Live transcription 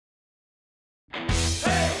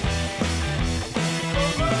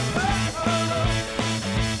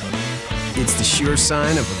It's the sure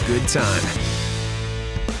sign of a good time.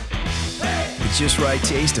 The just right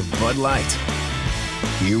taste of Bud Light.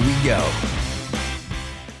 Here we go.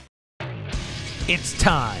 It's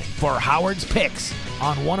time for Howard's Picks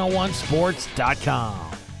on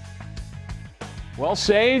 101sports.com. Well,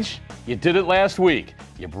 Sage, you did it last week.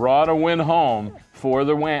 You brought a win home for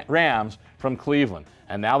the Rams from Cleveland.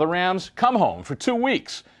 And now the Rams come home for 2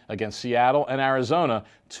 weeks against Seattle and Arizona,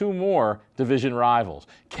 2 more division rivals.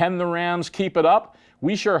 Can the Rams keep it up?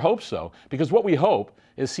 We sure hope so, because what we hope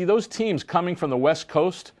is see those teams coming from the West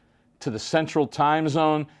Coast to the Central Time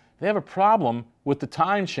Zone. They have a problem with the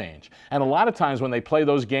time change. And a lot of times when they play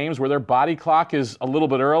those games where their body clock is a little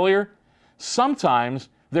bit earlier, sometimes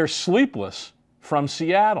they're sleepless from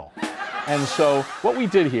Seattle. And so what we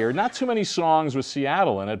did here, not too many songs with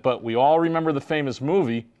Seattle in it, but we all remember the famous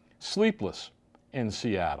movie, Sleepless in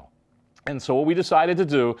Seattle. And so what we decided to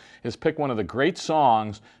do is pick one of the great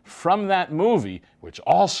songs from that movie, which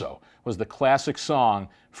also was the classic song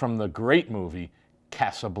from the great movie,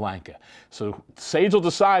 Casablanca. So Sage will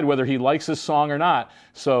decide whether he likes this song or not.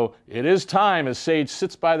 So it is time, as Sage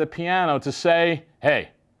sits by the piano, to say, hey,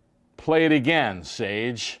 play it again,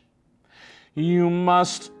 Sage. You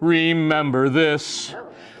must remember this.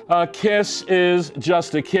 A kiss is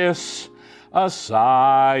just a kiss. A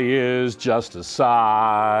sigh is just a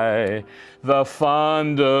sigh. The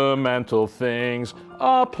fundamental things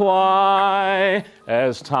apply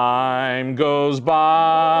as time goes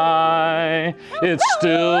by. It's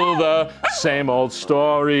still the same old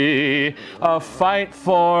story. A fight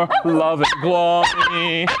for love and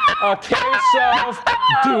glory. A case of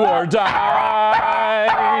do or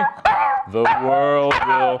die. The world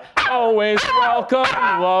will always welcome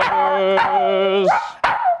lovers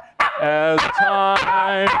as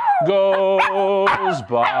time goes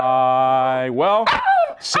by. Well,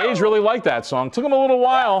 Sage really liked that song. Took him a little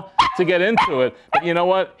while to get into it, but you know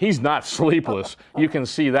what? He's not sleepless. You can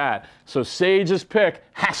see that. So Sage's pick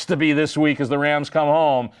has to be this week as the Rams come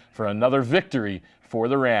home for another victory for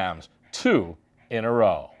the Rams. 2 in a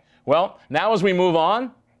row. Well, now as we move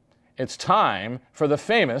on, it's time for the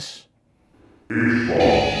famous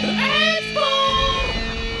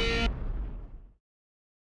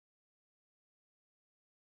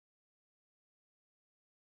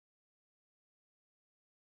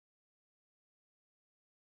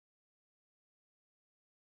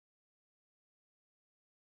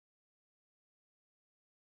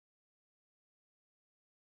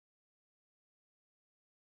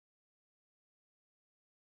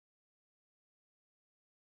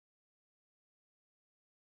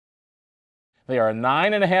They are a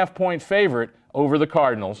 9.5-point favorite over the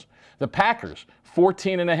Cardinals. The Packers,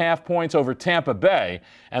 14.5 points over Tampa Bay.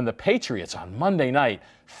 And the Patriots on Monday night,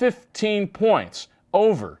 15 points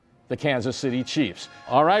over the Kansas City Chiefs.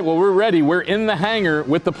 All right, well, we're ready. We're in the hangar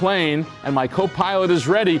with the plane, and my co-pilot is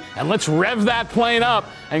ready. And let's rev that plane up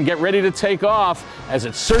and get ready to take off as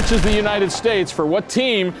it searches the United States for what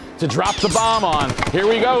team to drop the bomb on. Here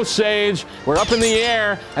we go, Sage. We're up in the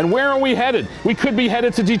air, and where are we headed? We could be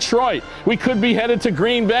headed to Detroit. We could be headed to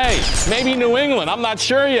Green Bay. Maybe New England. I'm not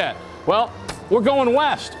sure yet. Well, we're going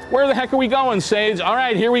west. Where the heck are we going, Sage? All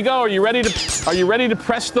right, here we go. Are you ready to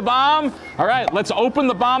press the bomb? All right, let's open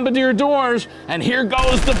the bombardier doors, and here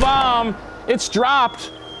goes the bomb. It's dropped,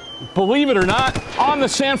 believe it or not, on the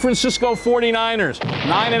San Francisco 49ers.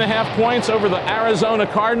 9.5 points over the Arizona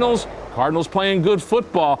Cardinals. Cardinals playing good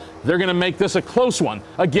football. They're going to make this a close one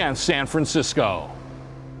against San Francisco.